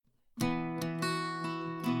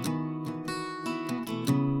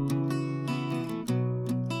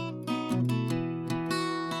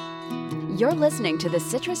You're listening to the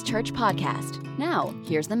Citrus Church Podcast. Now,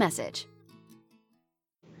 here's the message.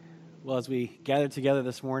 Well, as we gather together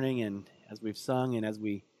this morning and as we've sung and as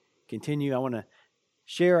we continue, I want to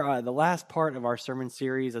share the last part of our sermon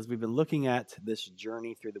series as we've been looking at this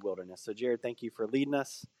journey through the wilderness. So, Jared, thank you for leading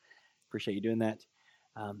us. Appreciate you doing that.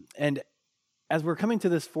 And as we're coming to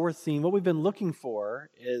this fourth theme, what we've been looking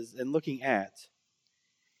at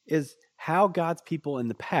is how God's people in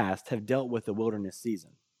the past have dealt with the wilderness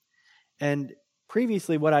season. And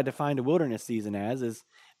previously, what I defined a wilderness season as is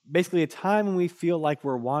basically a time when we feel like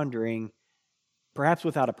we're wandering, perhaps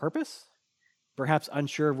without a purpose, perhaps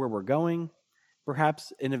unsure of where we're going,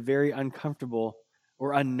 perhaps in a very uncomfortable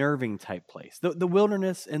or unnerving type place. The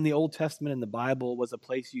wilderness in the Old Testament in the Bible was a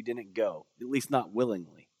place you didn't go, at least not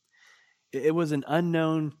willingly. It was an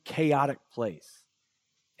unknown, chaotic place.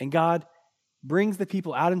 And God brings the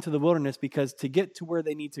people out into the wilderness because to get to where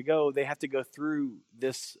they need to go, they have to go through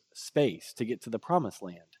this space to get to the promised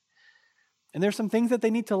land. And there's some things that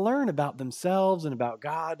they need to learn about themselves and about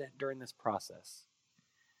God during this process.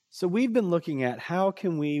 So we've been looking at how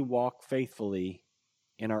can we walk faithfully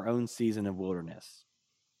in our own season of wilderness.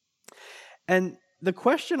 And the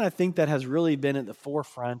question I think that has really been at the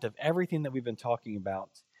forefront of everything that we've been talking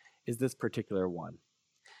about is this particular one.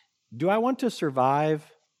 Do I want to survive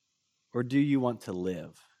or do you want to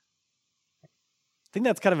live? I think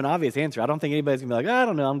that's kind of an obvious answer. I don't think anybody's going to be like, I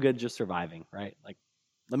don't know, I'm good just surviving, right? Like,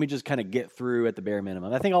 let me just kind of get through at the bare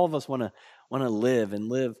minimum. I think all of us want to live and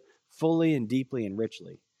live fully and deeply and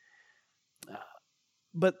richly.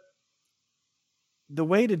 But the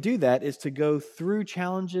way to do that is to go through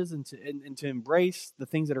challenges and to embrace the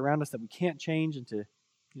things that are around us that we can't change and to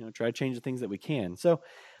try to change the things that we can. So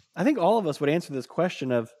I think all of us would answer this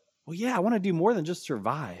question of, well, yeah, I want to do more than just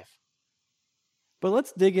survive. But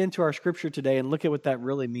let's dig into our scripture today and look at what that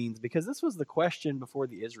really means, because this was the question before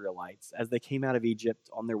the Israelites as they came out of Egypt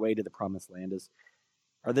on their way to the promised land is,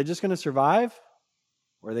 are they just going to survive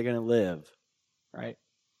or are they going to live, right?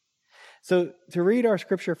 So to read our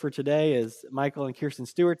scripture for today is Michael and Kirsten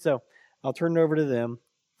Stewart, so I'll turn it over to them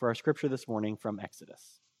for our scripture this morning from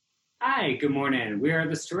Exodus. Hi, good morning. We are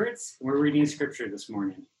the Stewarts, and we're reading scripture this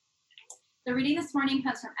morning. The reading this morning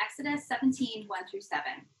comes from Exodus 17, 1-7.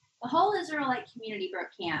 The whole Israelite community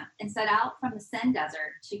broke camp and set out from the Sin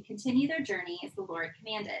desert to continue their journey as the Lord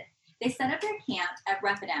commanded. They set up their camp at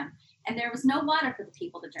Rephidim, and there was no water for the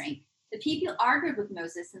people to drink. The people argued with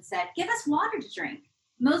Moses and said, "Give us water to drink."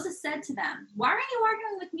 Moses said to them, "Why are you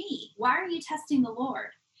arguing with me? Why are you testing the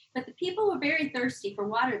Lord?" But the people were very thirsty for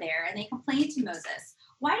water there, and they complained to Moses,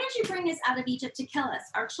 "Why did you bring us out of Egypt to kill us,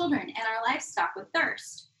 our children, and our livestock with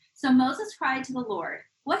thirst?" So Moses cried to the Lord,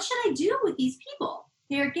 "What should I do with these people?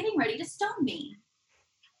 They are getting ready to stone me."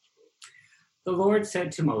 The Lord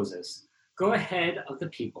said to Moses, "Go ahead of the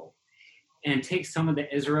people and take some of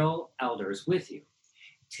the Israel elders with you.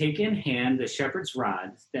 Take in hand the shepherd's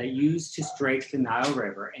rod that you used to strike the Nile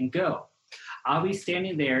River and go. I'll be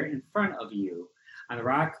standing there in front of you on the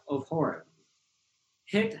rock of Horeb.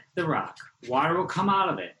 Hit the rock, water will come out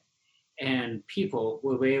of it, and people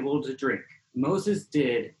will be able to drink." Moses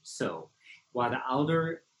did so while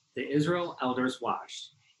the Israel elders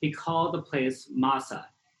watched. He called the place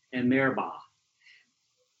Massah and Meribah,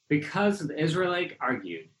 because the Israelites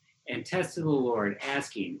argued and tested the Lord,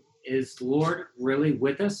 asking, "Is the Lord really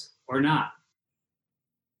with us or not?"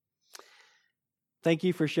 Thank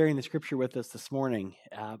you for sharing the scripture with us this morning.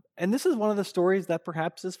 And this is one of the stories that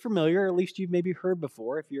perhaps is familiar, or at least you've maybe heard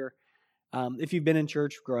before if you've been in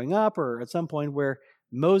church growing up or at some point, where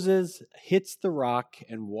Moses hits the rock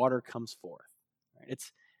and water comes forth.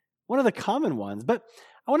 It's one of the common ones, but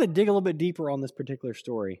I want to dig a little bit deeper on this particular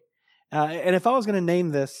story. And if I was going to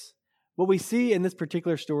name this, what we see in this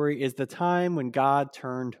particular story is the time when God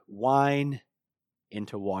turned wine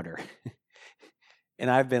into water. And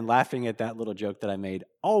I've been laughing at that little joke that I made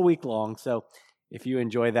all week long. So if you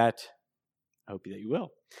enjoy that, I hope that you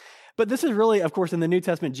will. But this is really, of course, in the New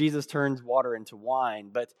Testament, Jesus turns water into wine.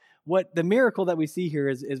 But what the miracle that we see here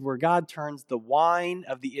is where God turns the wine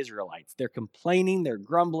of the Israelites. They're complaining, they're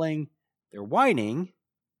grumbling, they're whining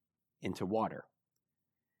into water.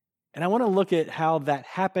 And I want to look at how that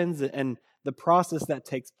happens and the process that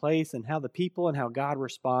takes place and how the people and how God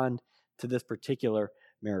respond to this particular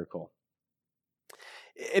miracle.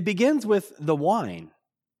 It begins with the wine,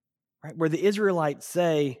 right? Where the Israelites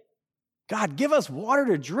say, "God, give us water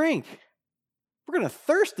to drink. We're going to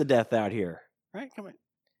thirst to death out here," right? Come on.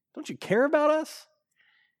 Don't you care about us?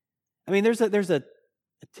 I mean, there's a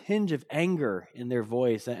tinge of anger in their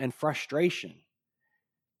voice and frustration.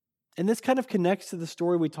 And this kind of connects to the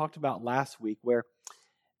story we talked about last week, where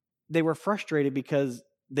they were frustrated because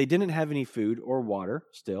they didn't have any food or water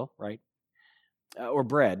still, right? Or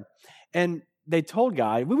bread. And they told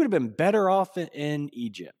God, we would have been better off in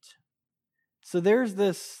Egypt. So there's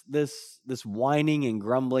this whining and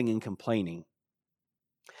grumbling and complaining.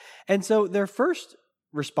 And so their first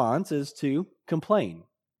response is to complain.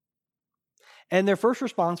 And their first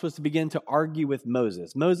response was to begin to argue with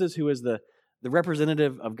Moses. Moses, who is the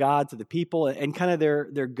representative of God to the people and kind of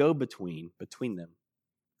their go-between between them.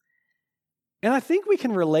 And I think we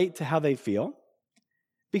can relate to how they feel,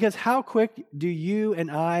 because how quick do you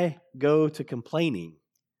and I go to complaining?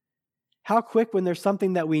 How quick when there's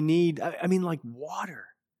something that we need, I mean, like water,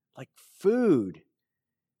 like food.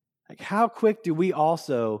 Like how quick do we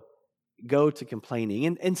also go to complaining?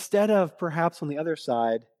 And instead of perhaps on the other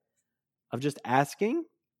side of just asking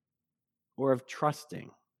or of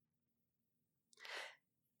trusting.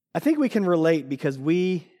 I think we can relate because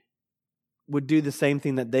we would do the same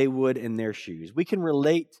thing that they would in their shoes. We can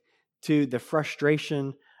relate to the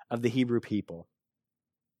frustration of the Hebrew people.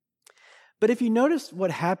 But if you notice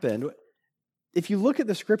what happened, if you look at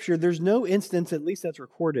the scripture, there's no instance, at least that's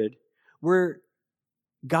recorded, where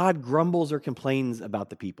God grumbles or complains about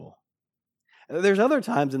the people. There's other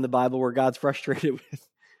times in the Bible where God's frustrated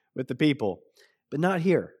with the people, but not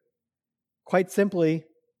here. Quite simply,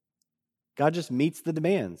 God just meets the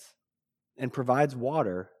demands and provides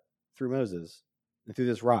water through Moses and through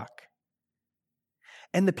this rock.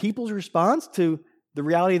 And the people's response to the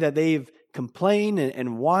reality that they've complained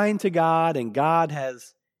and whined to God, and God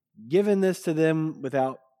has given this to them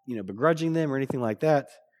without, begrudging them or anything like that,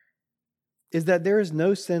 is that there is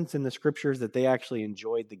no sense in the scriptures that they actually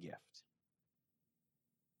enjoyed the gift.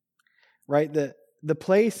 Right? The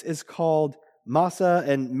place is called Massa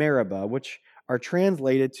and Meribah, which are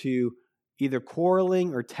translated to either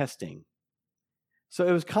quarreling or testing. So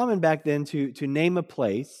it was common back then to name a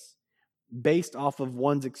place based off of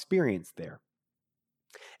one's experience there.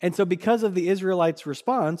 And so because of the Israelites'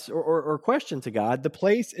 response or question to God, the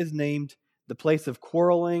place is named the place of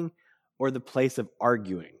quarreling or the place of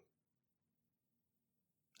arguing.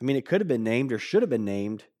 I mean, it could have been named or should have been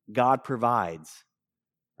named God provides,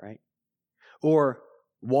 right? Or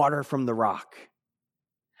water from the rock.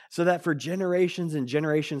 So that for generations and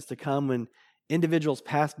generations to come, when individuals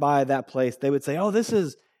passed by that place, they would say, oh, this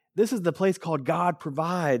is the place called God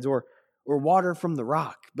provides or water from the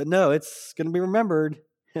rock. But no, it's going to be remembered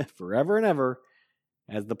forever and ever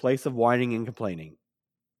as the place of whining and complaining.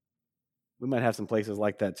 We might have some places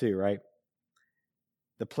like that too, right?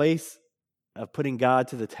 The place of putting God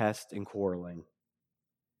to the test and quarreling.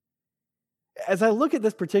 As I look at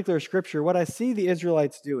this particular scripture, what I see the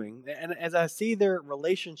Israelites doing, and as I see their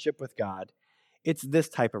relationship with God, it's this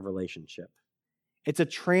type of relationship. It's a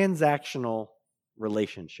transactional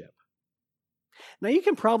relationship. Now, you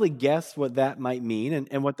can probably guess what that might mean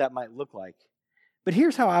and what that might look like. But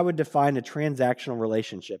here's how I would define a transactional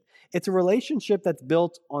relationship. It's a relationship that's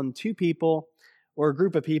built on two people or a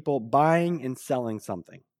group of people buying and selling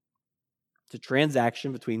something. It's a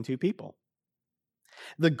transaction between two people.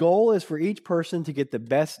 The goal is for each person to get the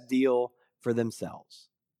best deal for themselves.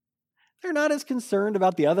 They're not as concerned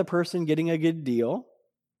about the other person getting a good deal,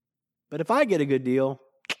 but if I get a good deal,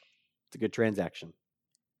 it's a good transaction.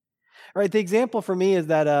 All right, the example for me is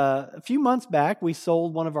that a few months back, we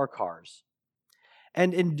sold one of our cars.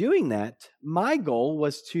 And in doing that, my goal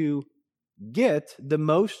was to get the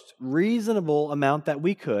most reasonable amount that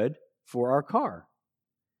we could for our car.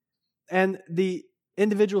 And the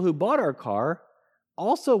individual who bought our car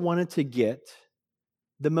also wanted to get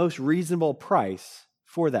the most reasonable price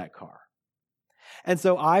for that car. And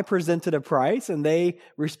so I presented a price and they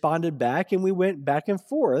responded back, and we went back and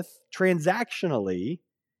forth transactionally,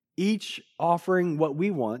 each offering what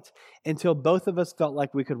we want until both of us felt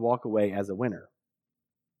like we could walk away as a winner.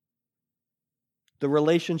 The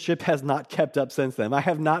relationship has not kept up since then. I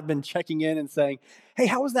have not been checking in and saying, hey,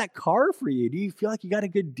 how was that car for you? Do you feel like you got a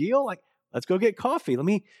good deal? Like, let's go get coffee. Let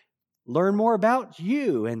me learn more about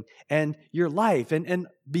you and your life. And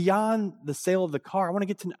beyond the sale of the car, I want to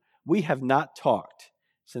get to know. We have not talked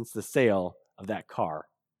since the sale of that car.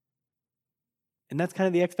 And that's kind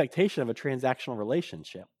of the expectation of a transactional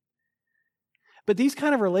relationship. But these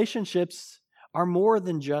kind of relationships are more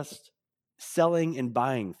than just selling and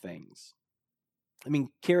buying things. I mean,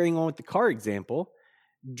 carrying on with the car example,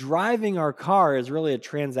 driving our car is really a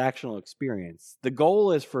transactional experience. The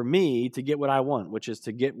goal is for me to get what I want, which is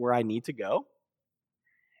to get where I need to go,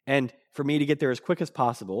 and for me to get there as quick as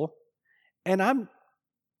possible. And I'm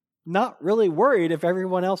not really worried if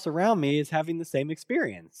everyone else around me is having the same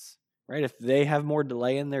experience, right? If they have more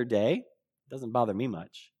delay in their day, it doesn't bother me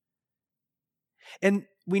much. And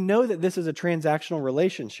we know that this is a transactional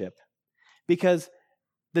relationship because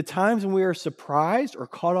the times when we are surprised or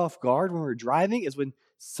caught off guard when we're driving is when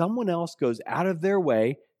someone else goes out of their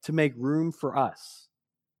way to make room for us,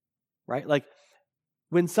 right? Like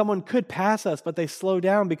when someone could pass us, but they slow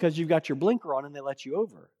down because you've got your blinker on and they let you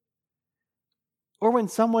over. Or when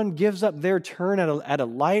someone gives up their turn at a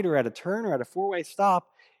light or at a turn or at a four-way stop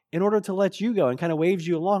in order to let you go and kind of waves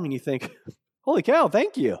you along and you think, holy cow,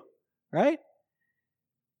 thank you, right?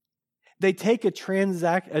 They take a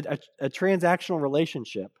transactional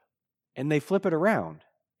relationship and they flip it around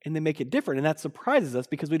and they make it different. And that surprises us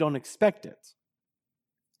because we don't expect it.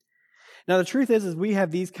 Now, the truth is we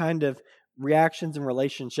have these kind of reactions and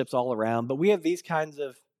relationships all around, but we have these kinds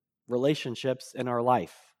of relationships in our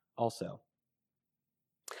life also.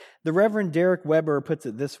 The Reverend Derek Weber puts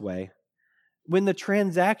it this way: when the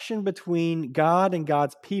transaction between God and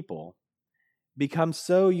God's people becomes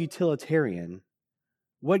so utilitarian,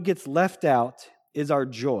 what gets left out is our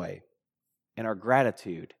joy and our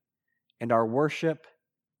gratitude and our worship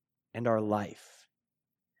and our life.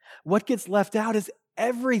 What gets left out is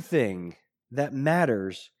everything that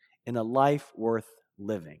matters in a life worth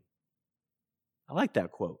living. I like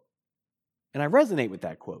that quote. And I resonate with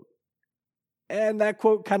that quote. And that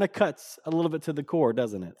quote kind of cuts a little bit to the core,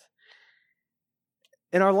 doesn't it?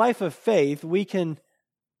 In our life of faith, we can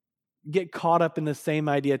get caught up in the same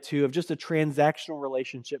idea too of just a transactional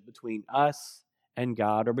relationship between us and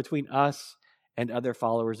God, or between us and other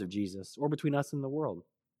followers of Jesus, or between us and the world.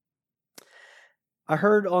 I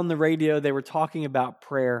heard on the radio they were talking about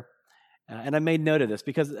prayer, and I made note of this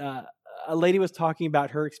because a lady was talking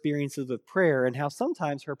about her experiences with prayer and how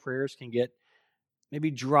sometimes her prayers can get maybe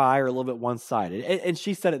dry or a little bit one-sided. And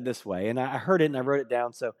she said it this way, and I heard it and I wrote it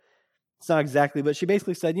down, so it's not exactly, but she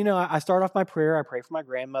basically said, I start off my prayer, I pray for my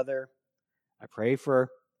grandmother, I pray for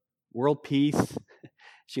world peace.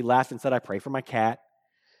 She laughed and said, I pray for my cat.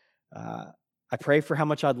 I pray for how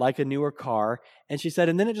much I'd like a newer car. And she said,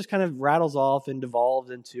 and then it just kind of rattles off and devolves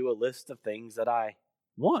into a list of things that I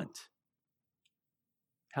want.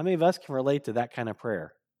 How many of us can relate to that kind of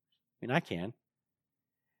prayer? I mean, I can.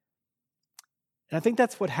 And I think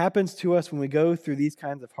that's what happens to us when we go through these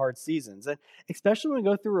kinds of hard seasons, and especially when we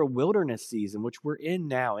go through a wilderness season, which we're in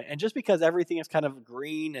now. And just because everything is kind of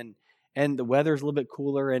green and the weather's a little bit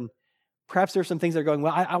cooler, and perhaps there's some things that are going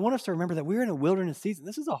well, I want us to remember that we're in a wilderness season.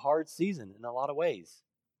 This is a hard season in a lot of ways.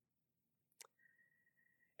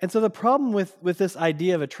 And so the problem with this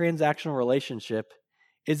idea of a transactional relationship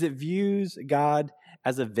is it views God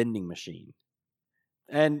as a vending machine.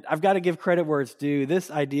 And I've got to give credit where it's due.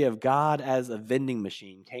 This idea of God as a vending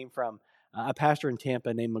machine came from a pastor in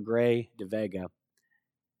Tampa named McGray DeVega.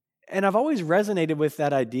 And I've always resonated with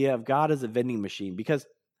that idea of God as a vending machine because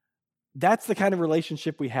that's the kind of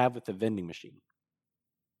relationship we have with the vending machine.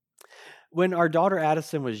 When our daughter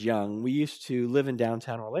Addison was young, we used to live in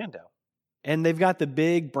downtown Orlando. And they've got the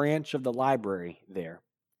big branch of the library there.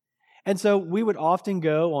 And so we would often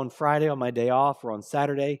go on Friday on my day off or on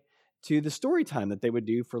Saturday to the story time that they would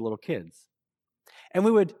do for little kids. And we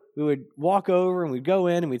would walk over and we'd go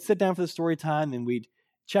in and we'd sit down for the story time and we'd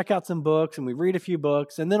check out some books and we'd read a few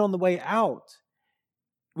books. And then on the way out,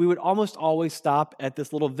 we would almost always stop at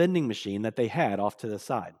this little vending machine that they had off to the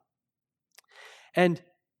side. And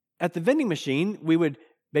at the vending machine, we would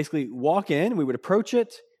basically walk in, we would approach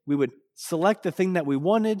it, we would select the thing that we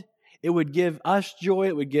wanted. It would give us joy.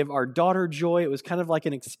 It would give our daughter joy. It was kind of like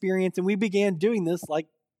an experience. And we began doing this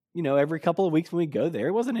every couple of weeks when we go there.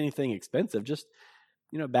 It wasn't anything expensive, just,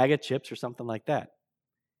 a bag of chips or something like that.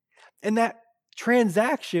 And that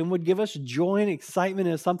transaction would give us joy and excitement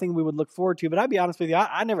and something we would look forward to. But I'd be honest with you,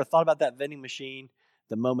 I never thought about that vending machine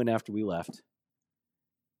the moment after we left.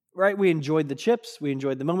 Right? We enjoyed the chips. We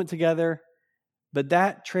enjoyed the moment together. But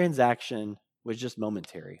that transaction was just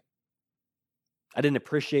momentary. I didn't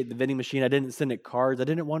appreciate the vending machine. I didn't send it cards. I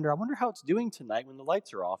wonder how it's doing tonight when the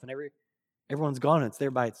lights are off and everyone's gone and it's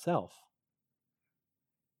there by itself.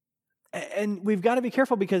 And we've got to be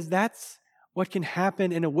careful because that's what can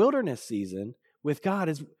happen in a wilderness season with God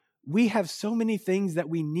is we have so many things that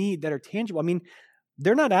we need that are tangible. I mean,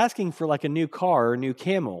 they're not asking for like a new car or a new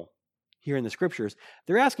camel here in the scriptures.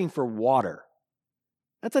 They're asking for water.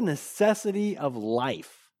 That's a necessity of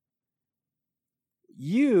life.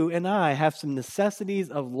 You and I have some necessities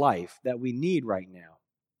of life that we need right now.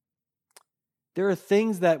 There are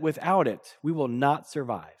things that without it, we will not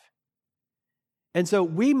survive. And so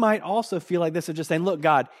we might also feel like this of just saying, look,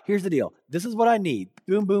 God, here's the deal. This is what I need.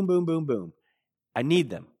 Boom, boom, boom, boom, boom. I need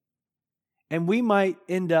them. And we might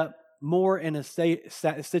end up more in a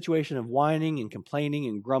situation of whining and complaining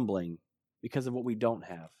and grumbling because of what we don't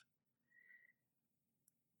have.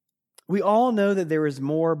 We all know that there is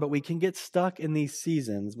more, but we can get stuck in these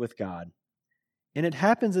seasons with God. And it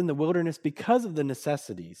happens in the wilderness because of the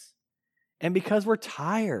necessities and because we're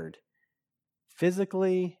tired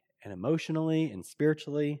physically and emotionally and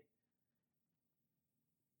spiritually.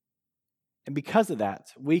 And because of that,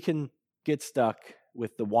 we can get stuck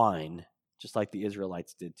with the wine, just like the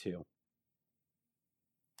Israelites did too.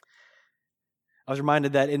 I was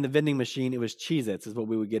reminded that in the vending machine, it was Cheez-Its is what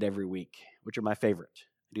we would get every week, which are my favorite.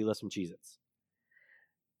 I do love some Cheez-Its.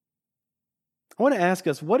 I want to ask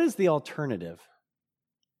us, what is the alternative?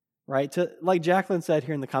 Right? Like Jacqueline said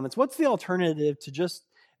here in the comments, what's the alternative to just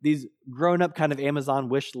these grown-up kind of Amazon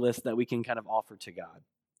wish lists that we can kind of offer to God?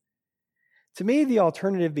 To me, the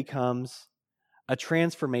alternative becomes a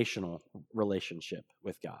transformational relationship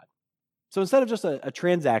with God. So instead of just a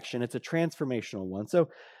transaction, it's a transformational one. So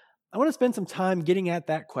I want to spend some time getting at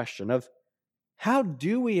that question of how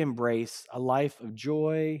do we embrace a life of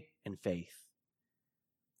joy and faith?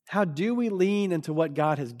 How do we lean into what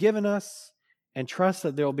God has given us and trust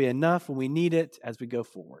that there will be enough when we need it as we go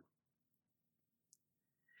forward?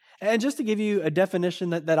 And just to give you a definition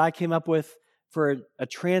that I came up with for a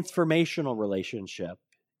transformational relationship,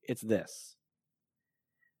 it's this.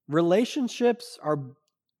 Transformational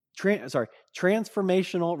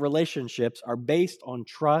relationships are based on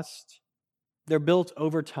trust, they're built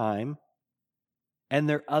over time, and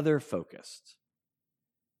they're other-focused.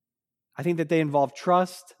 I think that they involve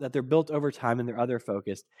trust, that they're built over time, and they're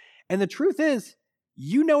other-focused. And the truth is,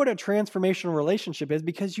 you know what a transformational relationship is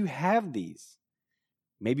because you have these.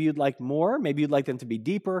 Maybe you'd like more, maybe you'd like them to be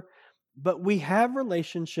deeper, but we have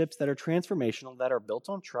relationships that are transformational, that are built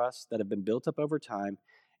on trust, that have been built up over time,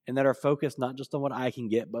 and that are focused not just on what I can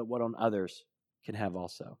get, but what on others can have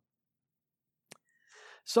also.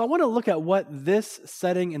 So I want to look at what this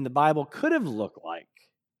setting in the Bible could have looked like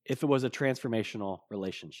if it was a transformational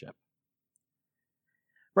relationship.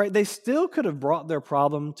 Right? They still could have brought their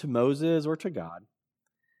problem to Moses or to God,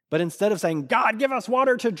 but instead of saying, God, give us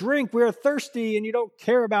water to drink, we're thirsty, and you don't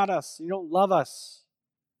care about us, you don't love us.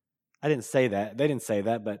 I didn't say that. They didn't say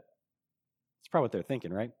that, but it's probably what they're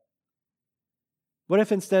thinking, right? What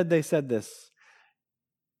if instead they said this,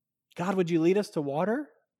 God, would you lead us to water?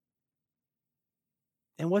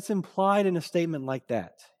 And what's implied in a statement like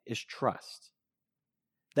that is trust.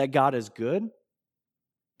 That God is good,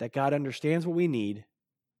 that God understands what we need,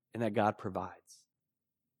 and that God provides.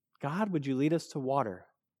 God, would you lead us to water?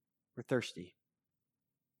 We're thirsty.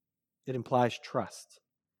 It implies trust.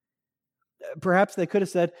 Perhaps they could have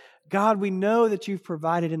said, God, we know that you've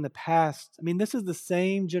provided in the past. I mean, this is the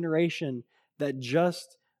same generation that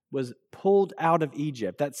just was pulled out of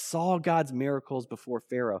Egypt, that saw God's miracles before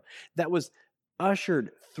Pharaoh, that was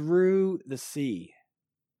ushered through the sea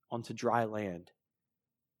onto dry land.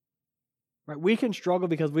 Right? We can struggle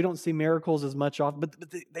because we don't see miracles as much often, but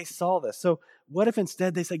they saw this. So what if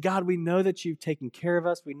instead they said, God, we know that you've taken care of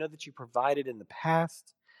us. We know that you provided in the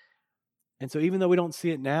past. And so even though we don't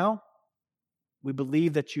see it now, we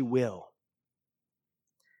believe that you will.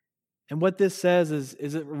 And what this says is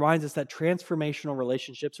it reminds us that transformational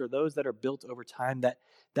relationships are those that are built over time, that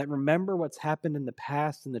remember what's happened in the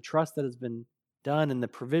past and the trust that has been done and the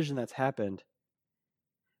provision that's happened,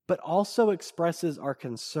 but also expresses our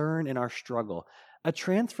concern and our struggle. A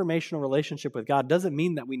transformational relationship with God doesn't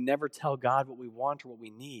mean that we never tell God what we want or what we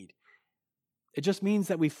need. It just means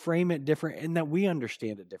that we frame it different and that we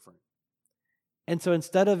understand it different. And so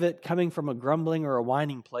instead of it coming from a grumbling or a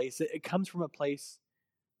whining place, it comes from a place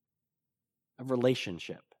of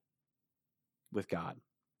relationship with God.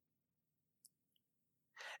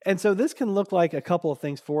 And so this can look like a couple of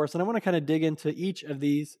things for us, and I want to kind of dig into each of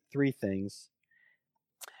these three things.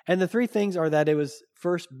 And the three things are that it was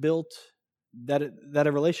first built, that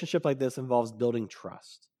a relationship like this involves building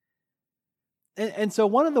trust. And so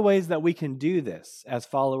one of the ways that we can do this as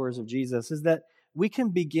followers of Jesus is that we can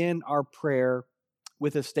begin our prayer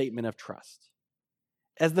with a statement of trust.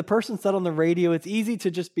 As the person said on the radio, it's easy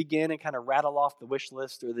to just begin and kind of rattle off the wish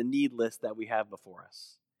list or the need list that we have before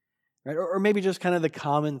us, right? Or maybe just kind of the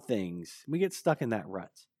common things. We get stuck in that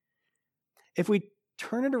rut. If we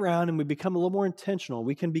turn it around and we become a little more intentional,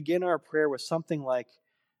 we can begin our prayer with something like,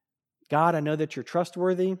 God, I know that you're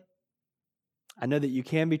trustworthy. I know that you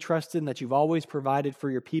can be trusted and that you've always provided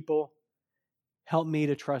for your people. Help me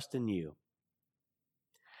to trust in you.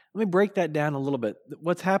 Let me break that down a little bit.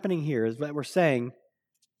 What's happening here is that we're saying,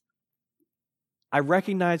 I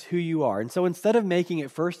recognize who you are. And so instead of making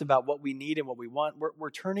it first about what we need and what we want,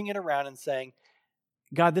 we're turning it around and saying,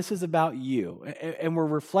 God, this is about you. And we're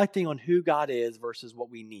reflecting on who God is versus what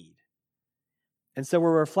we need. And so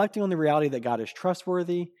we're reflecting on the reality that God is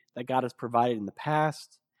trustworthy, that God has provided in the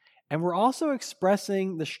past, And we're also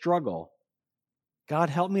expressing the struggle. God,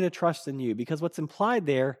 help me to trust in you, because what's implied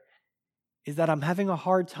there is that I'm having a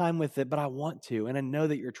hard time with it, but I want to, and I know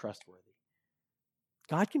that you're trustworthy.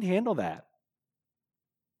 God can handle that.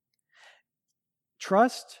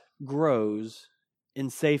 Trust grows in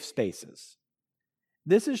safe spaces.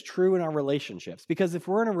 This is true in our relationships, because if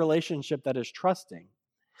we're in a relationship that is trusting,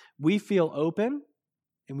 we feel open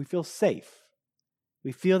and we feel safe.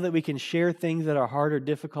 We feel that we can share things that are hard or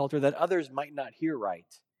difficult or that others might not hear right,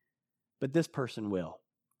 but this person will,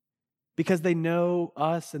 because they know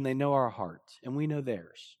us and they know our heart and we know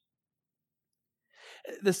theirs.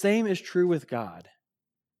 The same is true with God,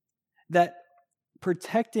 that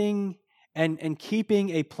protecting and keeping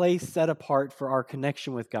a place set apart for our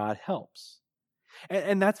connection with God helps.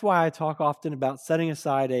 And that's why I talk often about setting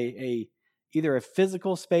aside either a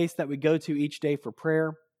physical space that we go to each day for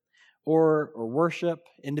prayer or worship,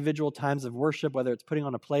 individual times of worship, whether it's putting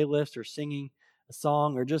on a playlist or singing a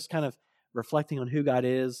song or just kind of reflecting on who God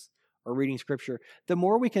is or reading scripture. The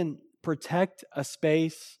more we can protect a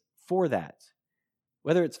space for that,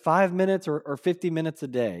 whether it's 5 minutes or 50 minutes a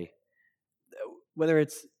day, whether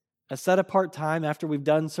it's a set apart time after we've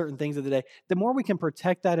done certain things of the day, the more we can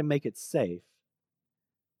protect that and make it safe,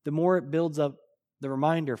 the more it builds up the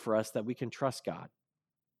reminder for us that we can trust God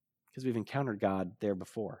because we've encountered God there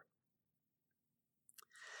before.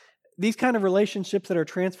 These kind of relationships that are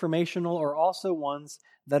transformational are also ones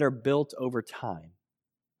that are built over time.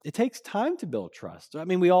 It takes time to build trust. I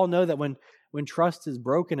mean, we all know that when trust is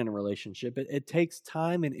broken in a relationship, it takes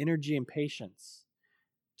time and energy and patience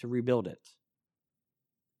to rebuild it.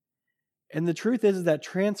 And the truth is that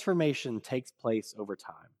transformation takes place over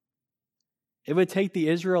time. It would take the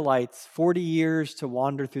Israelites 40 years to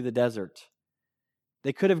wander through the desert.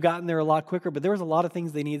 They could have gotten there a lot quicker, but there was a lot of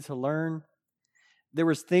things they needed to learn. There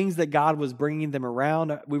was things that God was bringing them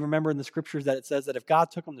around. We remember in the scriptures that it says that if God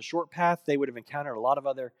took them the short path, they would have encountered a lot of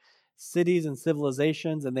other cities and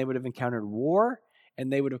civilizations, and they would have encountered war,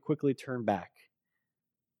 and they would have quickly turned back.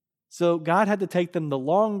 So God had to take them the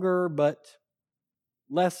longer but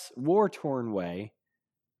less war-torn way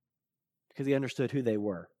because he understood who they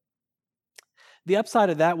were. The upside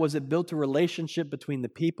of that was it built a relationship between the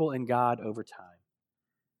people and God over time.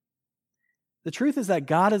 The truth is that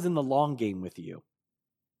God is in the long game with you.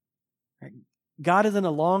 Right? God is in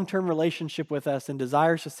a long-term relationship with us and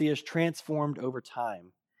desires to see us transformed over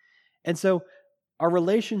time. And so our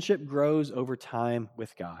relationship grows over time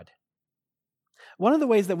with God. One of the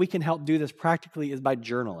ways that we can help do this practically is by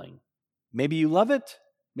journaling. Maybe you love it,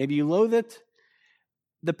 maybe you loathe it.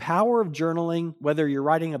 The power of journaling, whether you're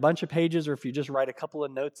writing a bunch of pages or if you just write a couple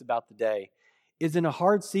of notes about the day, is in a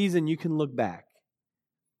hard season you can look back.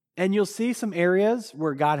 And you'll see some areas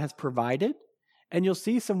where God has provided, and you'll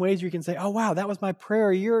see some ways you can say, oh wow, that was my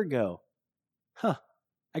prayer a year ago.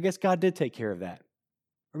 I guess God did take care of that.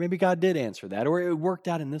 Or maybe God did answer that, or it worked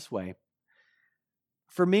out in this way.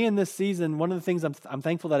 For me in this season, one of the things I'm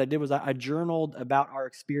thankful that I did was I journaled about our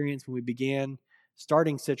experience when we began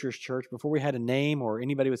starting Citrus Church before we had a name or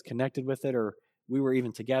anybody was connected with it or we were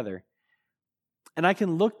even together. And I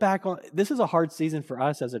can look back on, this is a hard season for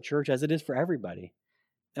us as a church as it is for everybody.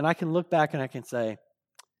 And I can look back and I can say,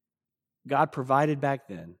 God provided back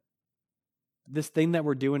then. This thing that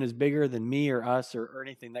we're doing is bigger than me or us or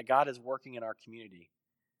anything, that God is working in our community.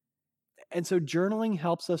 And so journaling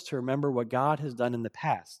helps us to remember what God has done in the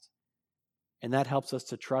past. And that helps us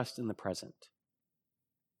to trust in the present.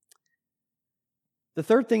 The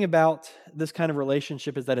third thing about this kind of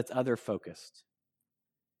relationship is that it's other-focused.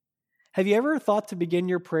 Have you ever thought to begin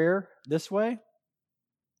your prayer this way?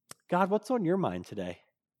 God, what's on your mind today?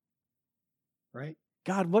 Right?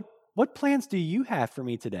 God, what plans do you have for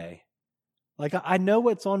me today? Like, I know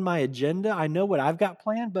what's on my agenda. I know what I've got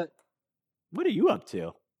planned, but what are you up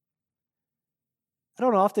to? I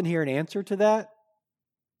don't often hear an answer to that.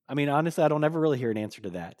 I mean, honestly, I don't ever really hear an answer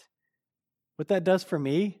to that. What that does for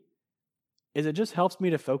me is it just helps me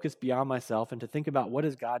to focus beyond myself and to think about what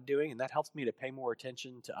is God doing, and that helps me to pay more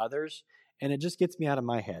attention to others, and it just gets me out of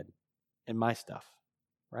my head and my stuff,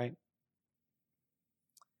 right?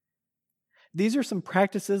 These are some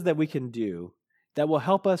practices that we can do that will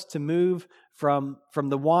help us to move from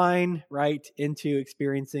the wine, right, into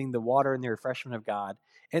experiencing the water and the refreshment of God.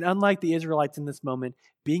 And unlike the Israelites in this moment,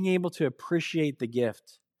 being able to appreciate the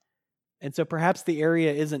gift. And so perhaps the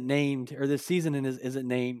area isn't named, or the season isn't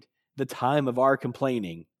named the time of our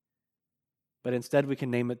complaining, but instead we can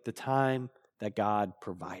name it the time that God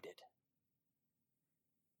provided.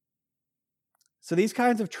 So these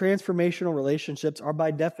kinds of transformational relationships are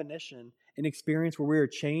by definition an experience where we are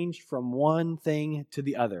changed from one thing to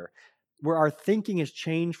the other. where our thinking is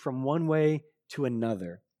changed from one way to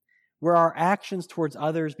another, where our actions towards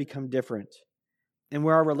others become different, and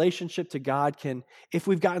where our relationship to God can, if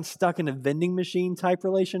we've gotten stuck in a vending machine type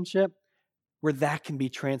relationship, where that can be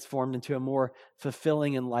transformed into a more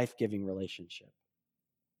fulfilling and life-giving relationship.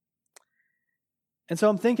 And so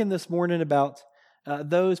I'm thinking this morning about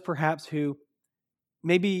those perhaps who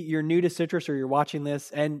maybe you're new to Citrus or you're watching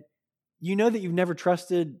this and you know that you've never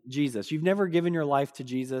trusted Jesus. You've never given your life to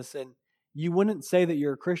Jesus, and you wouldn't say that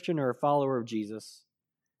you're a Christian or a follower of Jesus.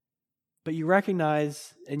 But you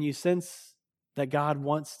recognize and you sense that God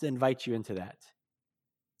wants to invite you into that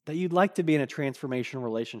you'd like to be in a transformational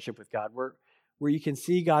relationship with God where you can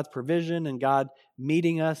see God's provision and God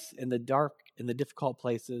meeting us in the dark, in the difficult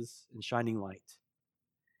places, and shining light.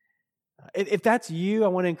 If that's you, I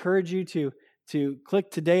want to encourage you to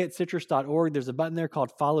click today at citrus.org. There's a button there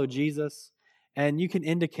called Follow Jesus, and you can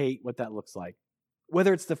indicate what that looks like.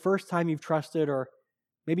 Whether it's the first time you've trusted, or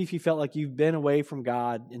maybe if you felt like you've been away from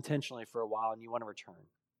God intentionally for a while and you want to return.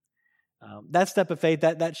 That step of faith,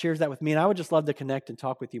 that shares that with me, and I would just love to connect and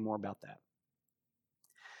talk with you more about that.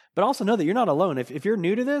 But also know that you're not alone. If you're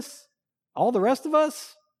new to this, all the rest of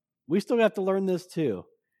us, we still have to learn this too.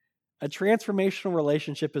 A transformational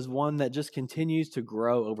relationship is one that just continues to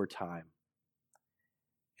grow over time.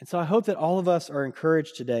 And so I hope that all of us are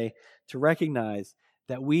encouraged today to recognize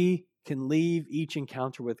that we can leave each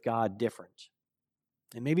encounter with God different.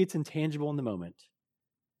 And maybe it's intangible in the moment,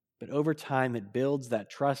 but over time it builds that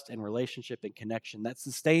trust and relationship and connection that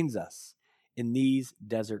sustains us in these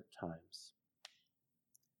desert times.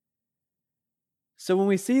 So when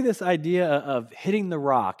we see this idea of hitting the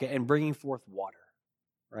rock and bringing forth water,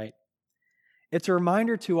 right? It's a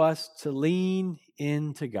reminder to us to lean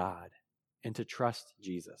into God and to trust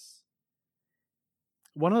Jesus.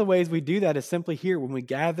 One of the ways we do that is simply here when we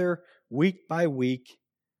gather week by week.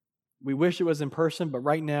 We wish it was in person, but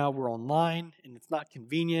right now we're online and it's not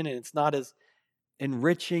convenient and it's not as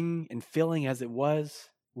enriching and filling as it was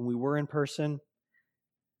when we were in person.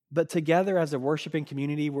 But together as a worshiping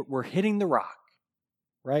community, we're hitting the rock,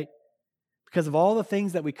 right? Because of all the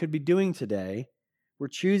things that we could be doing today, we're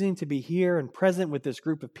choosing to be here and present with this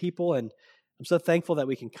group of people, and I'm so thankful that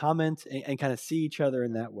we can comment and kind of see each other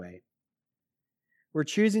in that way. We're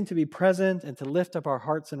choosing to be present and to lift up our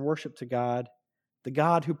hearts in worship to God, the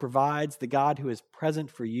God who provides, the God who is present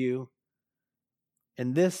for you.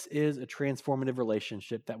 And this is a transformative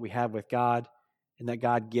relationship that we have with God and that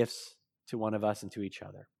God gifts to one of us and to each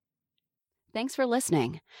other. Thanks for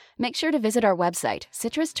listening. Make sure to visit our website,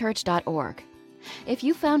 citruschurch.org. If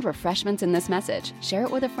you found refreshments in this message, share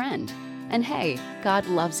it with a friend. And hey, God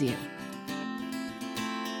loves you.